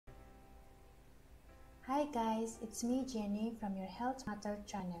Hi guys, it's me Jenny from your Health Matter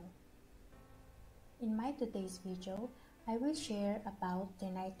channel. In my today's video, I will share about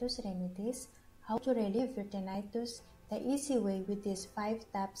tinnitus remedies, how to relieve your tinnitus the easy way with these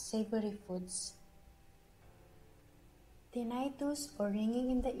 5 top savory foods. Tinnitus or ringing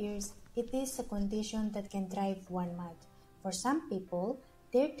in the ears, it is a condition that can drive one mad. For some people,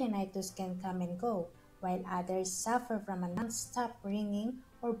 their tinnitus can come and go, while others suffer from a non-stop ringing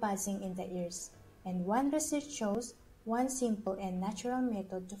or buzzing in the ears. And one research shows one simple and natural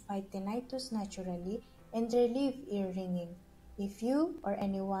method to fight tinnitus naturally and relieve ear ringing. If you or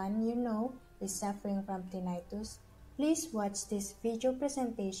anyone you know is suffering from tinnitus, please watch this video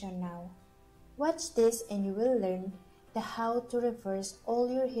presentation now. Watch this and you will learn how to reverse all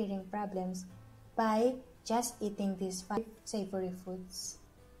your hearing problems by just eating these 5 savory foods.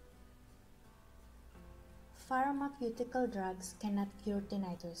 Pharmaceutical drugs cannot cure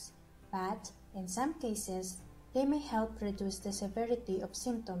tinnitus, but in some cases, they may help reduce the severity of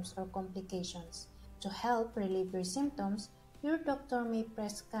symptoms or complications. To help relieve your symptoms, your doctor may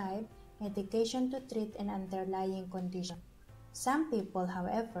prescribe medication to treat an underlying condition. Some people,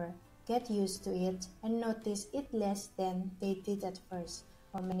 however, get used to it and notice it less than they did at first.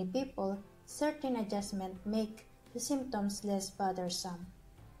 For many people, certain adjustments make the symptoms less bothersome.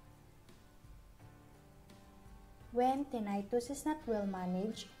 When tinnitus is not well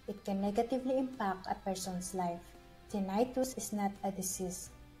managed, it can negatively impact a person's life. Tinnitus is not a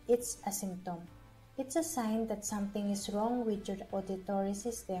disease, it's a symptom. It's a sign that something is wrong with your auditory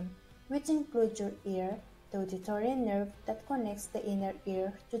system, which includes your ear, the auditory nerve that connects the inner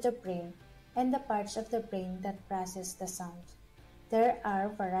ear to the brain, and the parts of the brain that process the sound. There are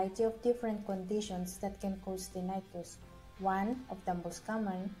a variety of different conditions that can cause tinnitus. One of the most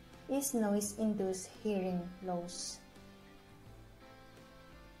common is noise-induced hearing loss.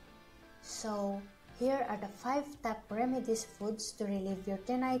 So, here are the 5 top remedies foods to relieve your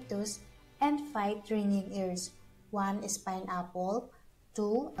tinnitus and fight ringing ears. 1 is pineapple,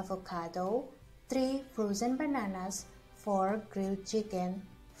 2 avocado, 3 frozen bananas, 4 grilled chicken,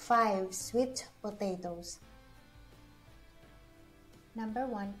 5 sweet potatoes. Number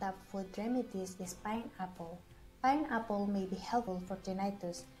 1 top food remedies is pineapple. Pineapple may be helpful for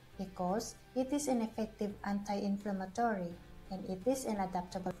tinnitus because it is an effective anti-inflammatory and it is an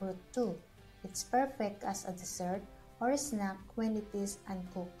adaptable fruit too. It's perfect as a dessert or a snack when it is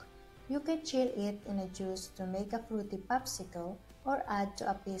uncooked. You can chill it in a juice to make a fruity popsicle or add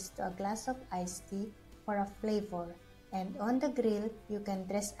a piece to a glass of iced tea for a flavor. And on the grill, you can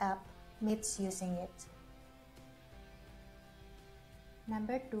dress up meats using it.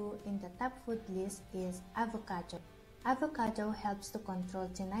 Number 2 in the top food list is avocado. Avocado helps to control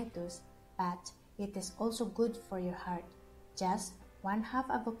tinnitus, but it is also good for your heart. Just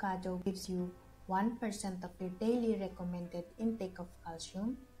 1/2 avocado gives you 1% of your daily recommended intake of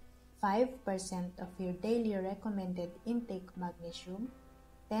calcium, 5% of your daily recommended intake of magnesium,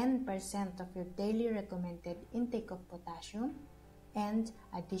 10% of your daily recommended intake of potassium, and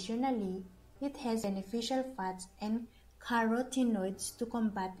additionally, it has beneficial fats and carotenoids to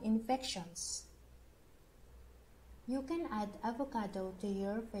combat infections. You can add avocado to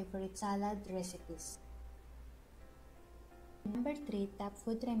your favorite salad recipes. Number 3 top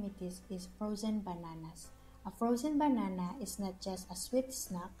food remedies is frozen bananas. A frozen banana is not just a sweet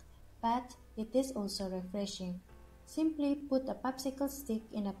snack, but it is also refreshing. Simply put a popsicle stick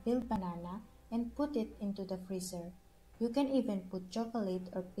in a peeled banana and put it into the freezer. You can even put chocolate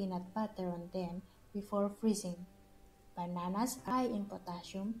or peanut butter on them before freezing. Bananas are high in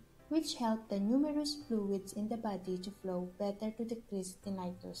potassium, which help the numerous fluids in the body to flow better to decrease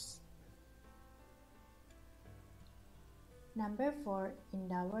tinnitus. Number 4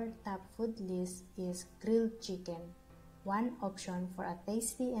 in our top food list is grilled chicken. One option for a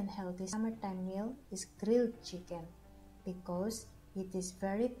tasty and healthy summertime meal is grilled chicken because it is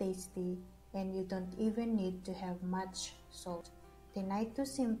very tasty and you don't even need to have much salt.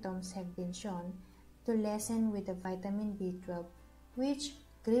 Tinnitus symptoms have been shown to lessen with the vitamin B12, which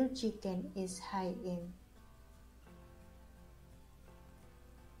grilled chicken is high in.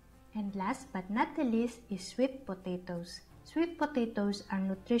 And last but not the least is sweet potatoes. Sweet potatoes are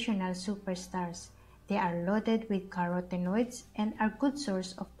nutritional superstars. They are loaded with carotenoids and are good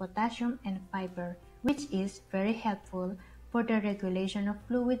source of potassium and fiber, which is very helpful for the regulation of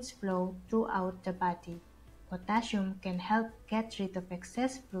fluids flow throughout the body. Potassium can help get rid of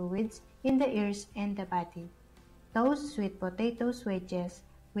excess fluids in the ears and the body. Toast sweet potatoes wedges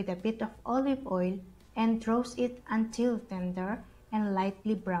with a bit of olive oil and roast it until tender and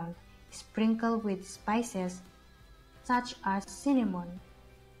lightly browned. Sprinkle with spices such as cinnamon.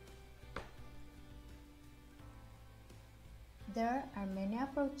 There are many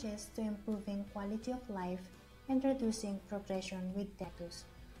approaches to improving quality of life and reducing progression with tinnitus.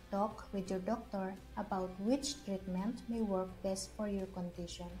 Talk with your doctor about which treatment may work best for your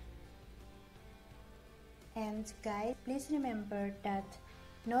condition. And guys, please remember that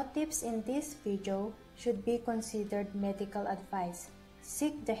no tips in this video should be considered medical advice.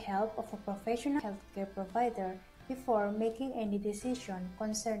 Seek the help of a professional healthcare provider before making any decision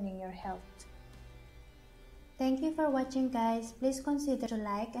concerning your health. Thank you for watching, guys. Please consider to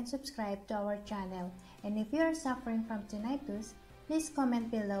like and subscribe to our channel. And if you are suffering from tinnitus, please comment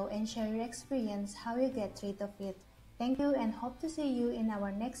below and share your experience how you get rid of it. Thank you and hope to see you in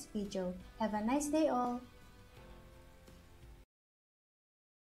our next video. Have a nice day all.